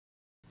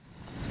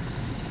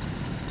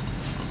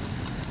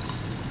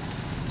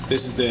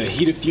This is the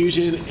heat of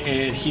fusion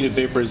and heat of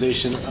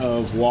vaporization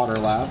of water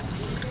lab,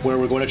 where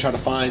we're going to try to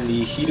find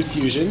the heat of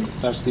fusion.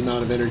 That's the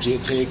amount of energy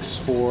it takes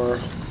for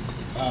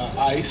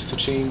ice to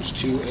change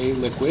to a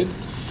liquid,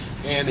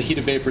 and the heat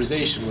of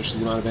vaporization, which is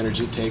the amount of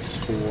energy it takes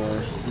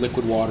for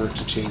liquid water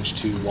to change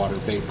to water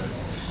vapor.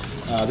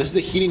 This is a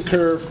heating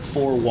curve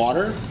for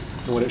water,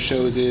 and what it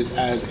shows is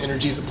as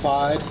energy is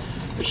applied,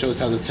 it shows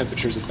how the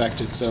temperature is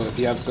affected. So if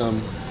you have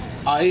some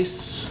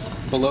ice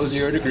below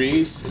 0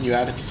 degrees and you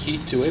add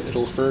heat to it,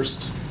 it'll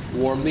first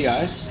warm the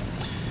ice,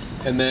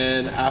 and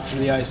then after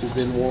the ice has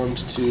been warmed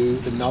to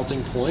the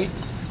melting point,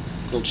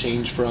 it'll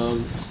change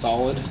from a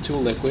solid to a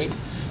liquid.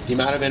 The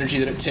amount of energy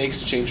that it takes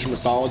to change from a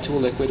solid to a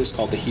liquid is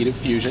called the heat of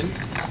fusion.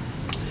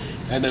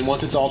 And then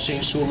once it's all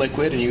changed to a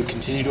liquid and you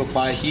continue to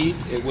apply heat,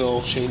 it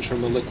will change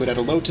from a liquid at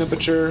a low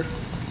temperature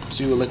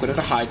to a liquid at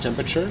a high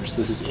temperature. So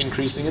this is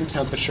increasing in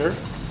temperature.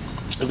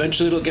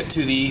 Eventually it'll get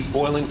to the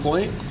boiling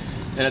point,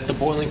 and at the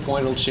boiling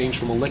point it'll change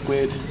from a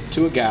liquid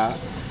to a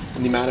gas,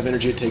 and the amount of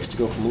energy it takes to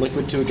go from a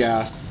liquid to a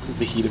gas is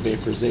the heat of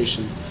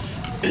vaporization.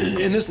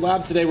 In this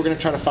lab today we're going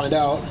to try to find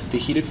out the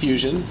heat of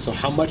fusion, so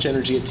how much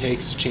energy it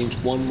takes to change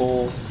 1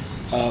 mole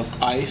of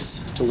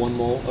ice to 1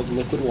 mole of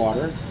liquid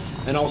water,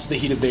 and also the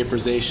heat of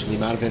vaporization, the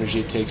amount of energy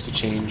it takes to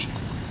change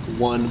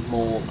 1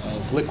 mole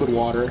of liquid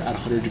water at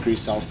 100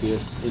 degrees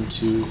Celsius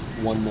into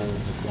 1 mole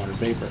of water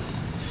vapor.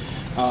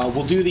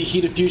 We'll do the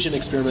heat of fusion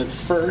experiment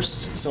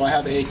first. So I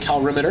have a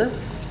calorimeter,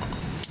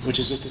 which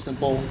is just a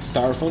simple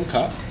styrofoam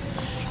cup,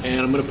 and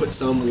I'm going to put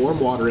some warm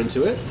water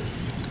into it.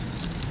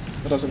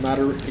 It doesn't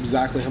matter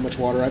exactly how much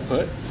water I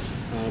put,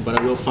 but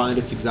I will find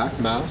its exact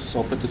mass. So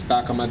I'll put this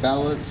back on my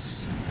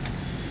balance,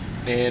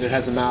 and it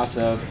has a mass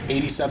of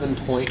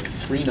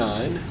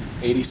 87.39.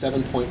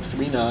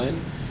 87.39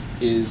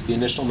 is the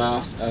initial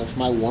mass of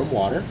my warm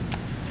water,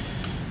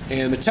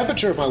 and the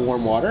temperature of my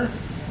warm water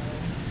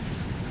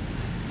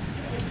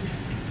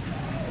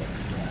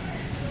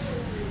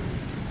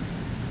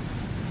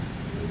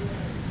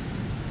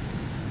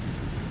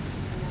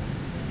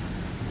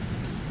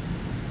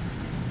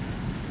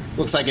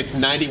looks like it's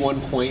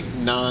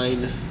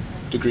 91.9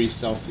 degrees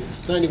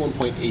Celsius.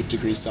 91.8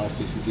 degrees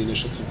Celsius is the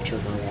initial temperature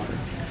of my water.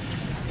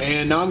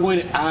 And now I'm going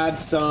to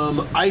add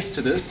some ice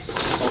to this.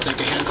 So I'll take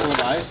a handful of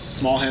ice,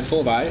 small handful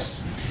of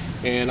ice,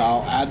 and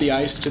I'll add the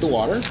ice to the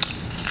water,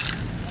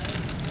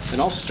 and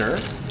I'll stir.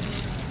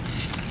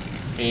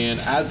 And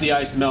as the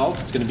ice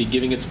melts, it's going to be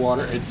giving its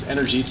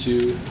energy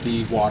to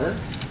the water,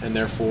 and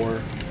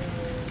therefore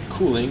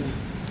cooling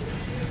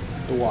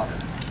the water.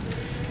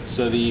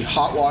 So the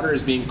hot water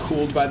is being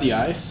cooled by the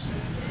ice,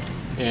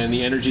 and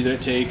the energy that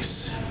it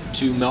takes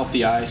to melt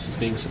the ice is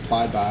being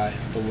supplied by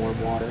the warm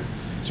water.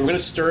 So we're going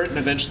to stir it, and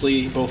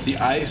eventually both the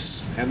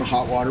ice and the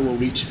hot water will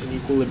reach an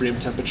equilibrium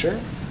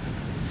temperature.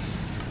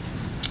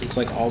 Looks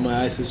like all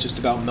my ice is just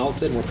about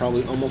melted, and we're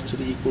probably almost to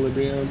the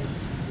equilibrium.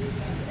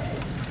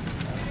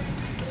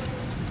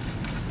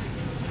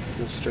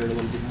 Let's stir it a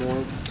little bit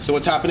more. So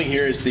what's happening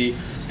here is the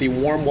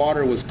warm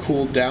water was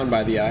cooled down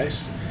by the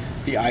ice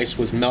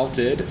was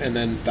melted, and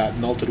then that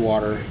melted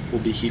water will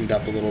be heated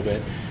up a little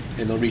bit,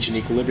 and they'll reach an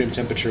equilibrium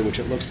temperature, which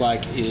it looks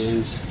like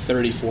is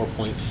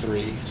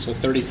 34.3. So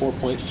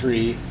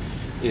 34.3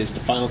 is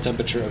the final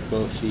temperature of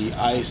both the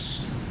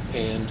ice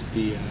and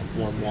the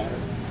warm water.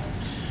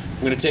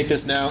 I'm going to take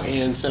this now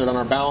and set it on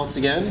our balance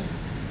again.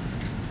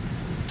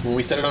 When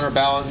we set it on our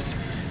balance,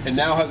 it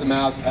now has a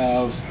mass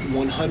of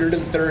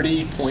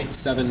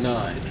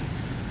 130.79.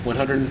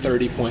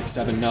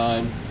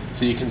 130.79.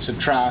 So you can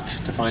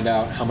subtract to find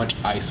out how much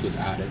ice was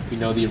added. We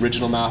know the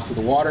original mass of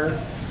the water,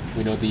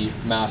 we know the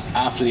mass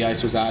after the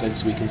ice was added,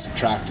 so we can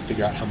subtract to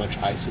figure out how much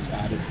ice was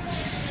added.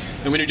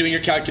 And when you're doing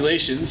your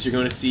calculations, you're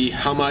going to see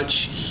how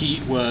much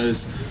heat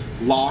was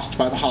lost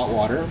by the hot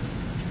water.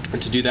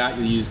 And to do that,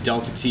 you'll use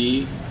delta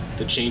T.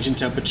 The change in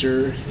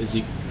temperature is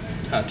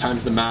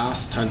times the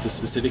mass times the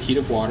specific heat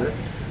of water,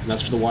 and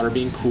that's for the water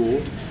being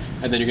cooled.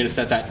 And then you're going to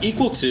set that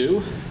equal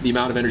to the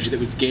amount of energy that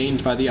was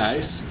gained by the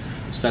ice.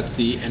 So that's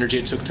the energy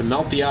it took to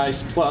melt the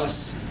ice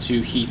plus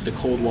to heat the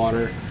cold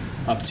water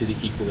up to the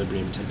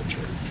equilibrium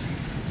temperature.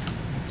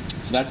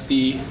 So that's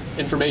the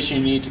information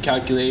you need to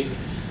calculate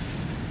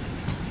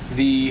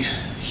the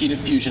heat of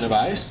fusion of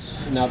ice.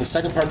 Now the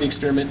second part of the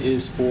experiment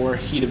is for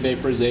heat of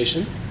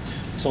vaporization.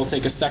 So I'll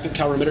take a second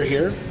calorimeter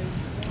here.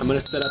 I'm going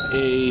to set up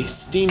a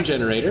steam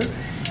generator.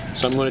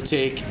 So I'm going to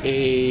take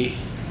a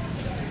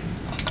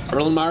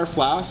Erlenmeyer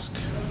flask,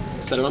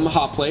 set it on the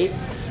hot plate.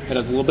 It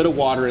has a little bit of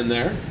water in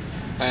there,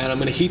 and I'm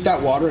going to heat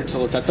that water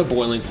until it's at the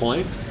boiling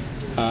point.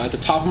 At the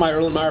top of my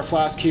Erlenmeyer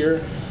flask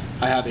here,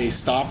 I have a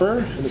stopper,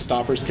 and the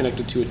stopper is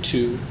connected to a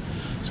tube.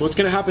 So what's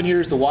going to happen here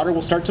is the water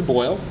will start to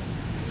boil,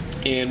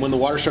 and when the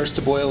water starts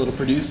to boil, it'll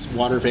produce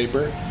water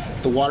vapor.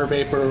 The water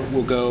vapor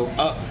will go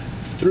up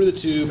through the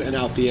tube and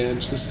out the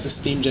end. So this is a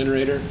steam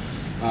generator.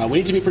 We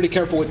need to be pretty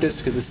careful with this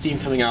because the steam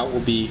coming out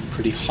will be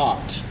pretty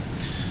hot.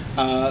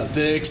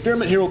 The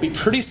experiment here will be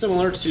pretty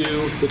similar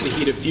to with the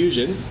heat of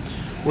fusion.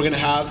 We're going to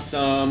have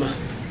some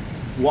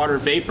water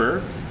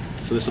vapor,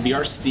 so this will be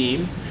our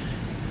steam,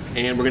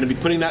 and we're going to be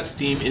putting that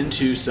steam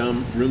into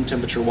some room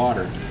temperature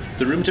water.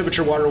 The room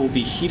temperature water will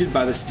be heated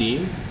by the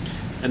steam,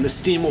 and the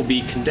steam will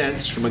be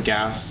condensed from a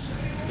gas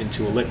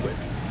into a liquid.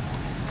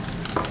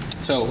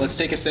 So let's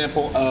take a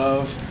sample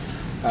of,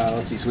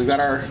 so we've got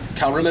our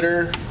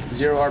calorimeter,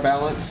 0R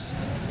balance.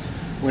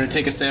 We're going to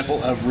take a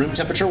sample of room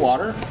temperature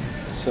water,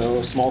 so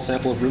a small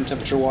sample of room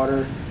temperature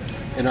water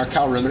in our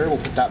calorimeter.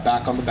 We'll put that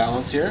back on the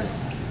balance here.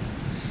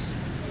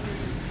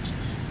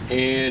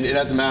 And it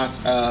has a mass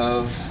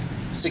of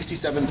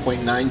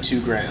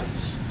 67.92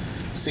 grams.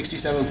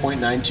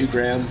 67.92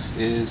 grams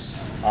is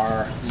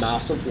our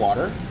mass of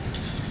water.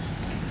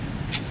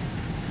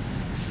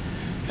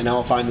 And now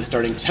we'll find the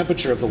starting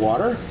temperature of the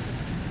water.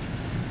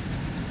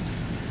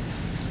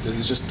 This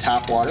is just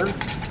tap water.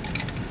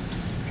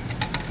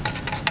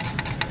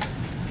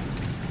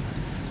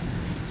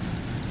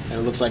 And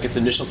it looks like its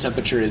initial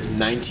temperature is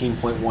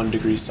 19.1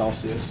 degrees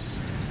Celsius.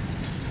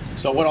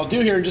 So what I'll do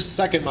here in just a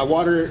second, my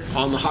water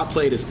on the hot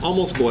plate is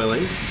almost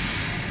boiling.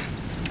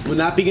 When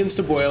that begins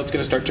to boil, it's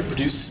going to start to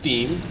produce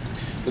steam.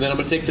 And then I'm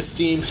going to take the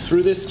steam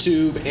through this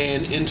tube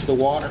and into the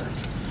water.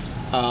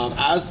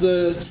 As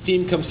the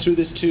steam comes through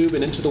this tube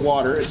and into the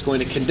water, it's going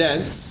to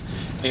condense.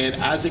 And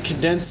as it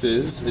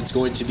condenses, it's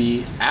going to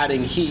be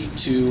adding heat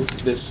to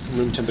this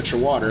room temperature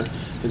water.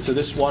 And so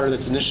this water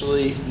that's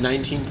initially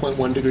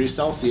 19.1 degrees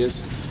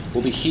Celsius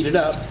will be heated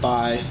up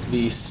by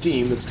the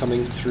steam that's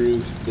coming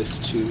through this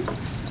tube.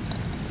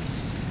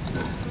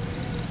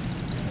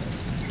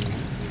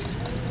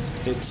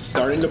 It's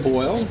starting to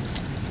boil.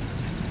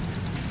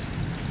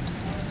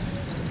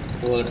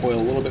 We'll let it boil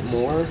a little bit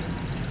more.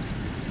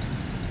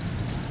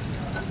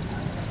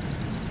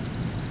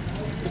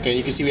 Okay,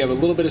 you can see we have a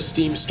little bit of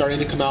steam starting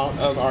to come out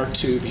of our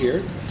tube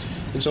here.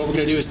 And so what we're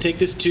going to do is take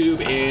this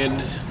tube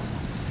and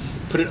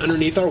put it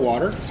underneath our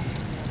water.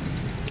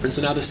 And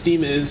so now the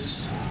steam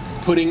is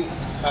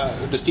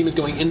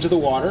going into the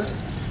water,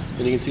 and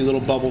you can see little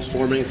bubbles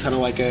forming. It's kind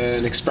of like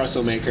an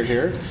espresso maker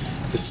here.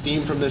 The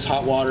steam from this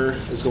hot water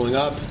is going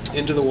up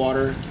into the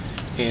water,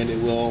 and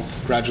it will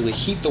gradually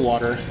heat the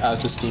water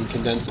as the steam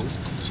condenses.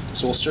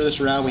 So we'll stir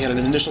this around. We had an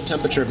initial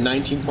temperature of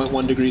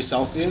 19.1 degrees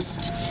Celsius.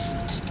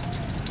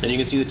 And you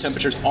can see the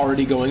temperature is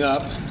already going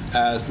up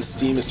as the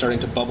steam is starting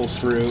to bubble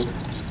through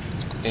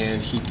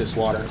and heat this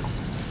water.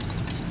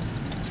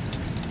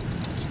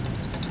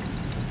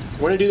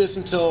 We're going to do this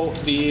until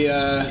the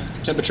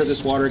temperature of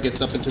this water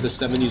gets up into the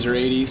 70s or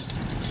 80s.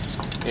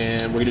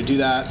 And we're going to do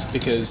that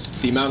because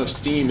the amount of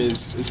steam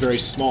is very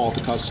small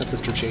to cause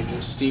temperature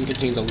changes. Steam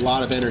contains a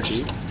lot of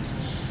energy.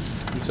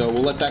 And so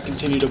we'll let that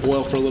continue to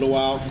boil for a little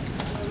while.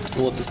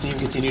 We'll let the steam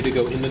continue to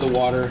go into the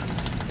water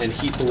and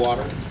heat the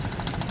water.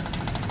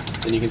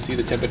 And you can see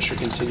the temperature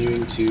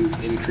continuing to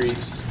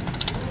increase.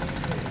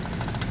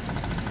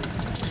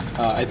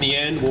 At the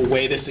end, we'll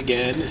weigh this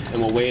again,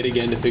 and we'll weigh it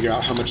again to figure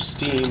out how much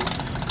steam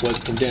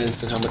was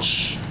condensed and how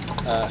much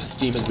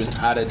steam has been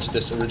added to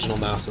this original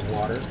mass of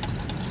water.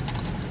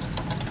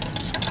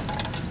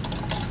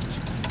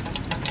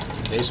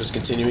 Okay, so it's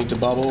continuing to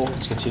bubble.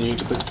 It's continuing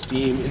to put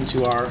steam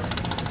into our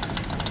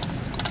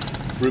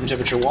room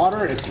temperature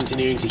water, and it's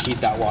continuing to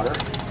heat that water.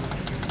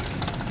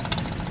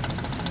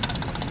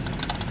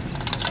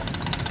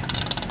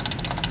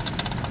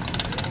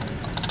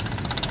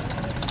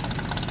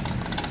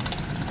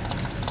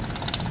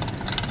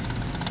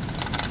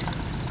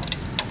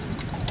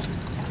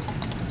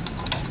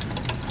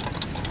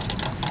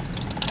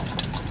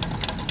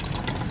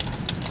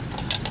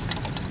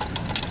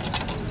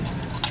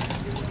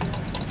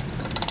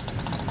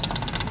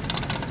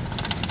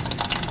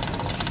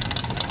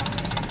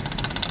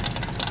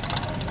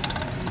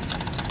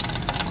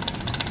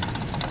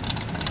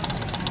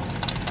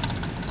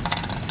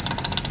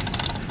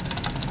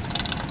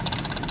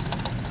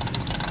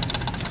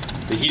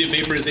 The heat of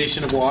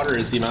vaporization of water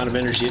is the amount of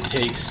energy it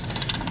takes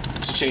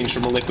to change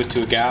from a liquid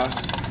to a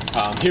gas.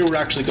 Here we're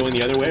actually going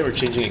the other way. We're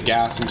changing a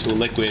gas into a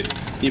liquid.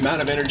 The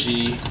amount of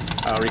energy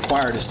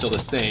required is still the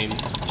same,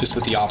 just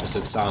with the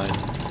opposite sign.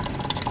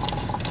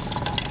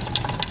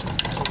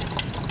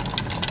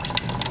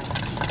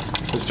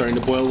 So it's starting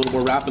to boil a little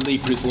more rapidly,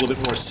 produce a little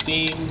bit more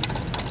steam.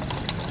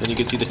 Then you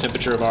can see the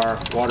temperature of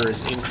our water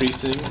is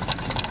increasing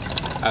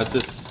as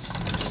this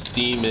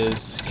steam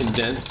is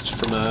condensed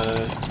from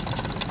a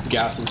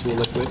gas into a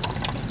liquid.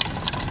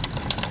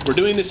 We're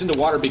doing this into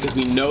water because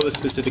we know the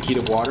specific heat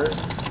of water.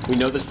 We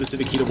know the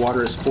specific heat of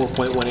water is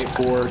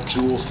 4.184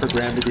 joules per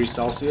gram degree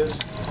Celsius.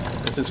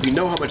 And since we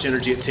know how much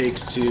energy it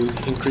takes to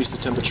increase the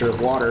temperature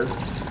of water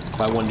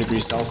by 1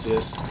 degree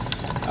Celsius,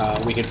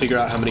 we can figure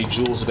out how many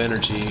joules of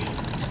energy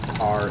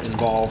are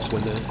involved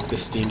when the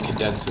steam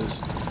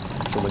condenses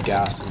from a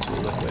gas into a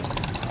liquid.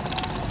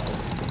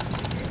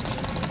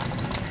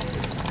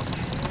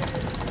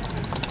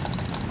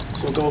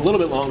 So we'll go a little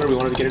bit longer. We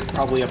wanted to get it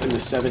probably up in the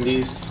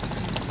 70s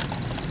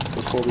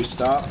before we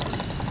stop.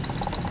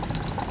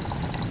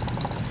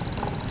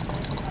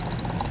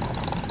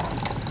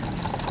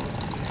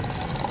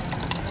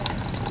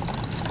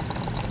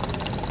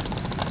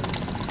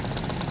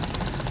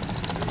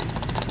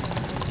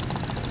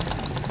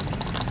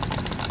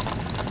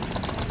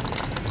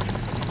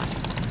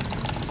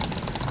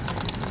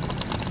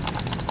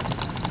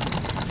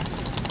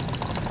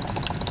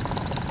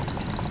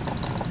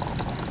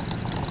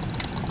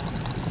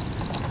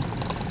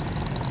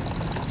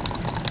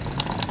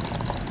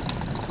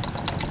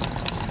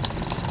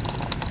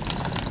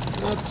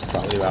 That's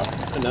probably about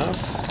enough.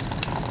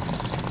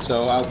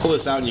 So I'll pull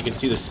this out and you can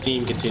see the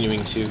steam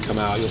continuing to come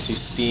out. You'll see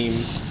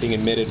steam being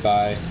emitted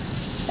by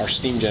our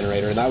steam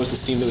generator, and that was the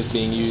steam that was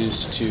being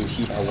used to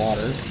heat our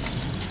water.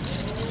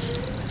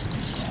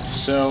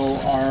 So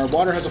our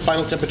water has a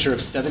final temperature of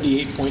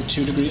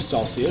 78.2 degrees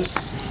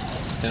Celsius.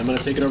 And I'm going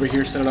to take it over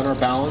here, set it on our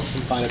balance,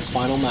 and find its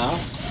final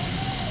mass.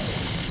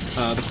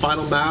 The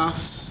final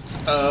mass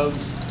of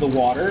the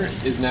water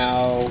is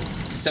now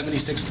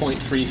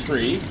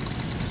 76.33.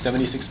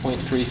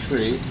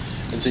 76.33.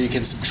 And so you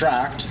can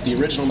subtract the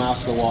original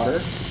mass of the water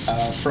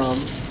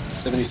from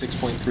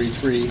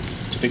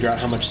 76.33 to figure out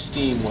how much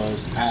steam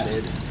was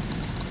added.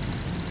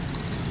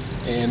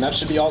 And that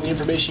should be all the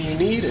information you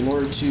need in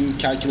order to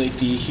calculate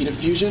the heat of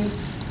fusion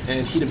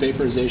and heat of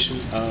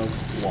vaporization of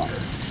water.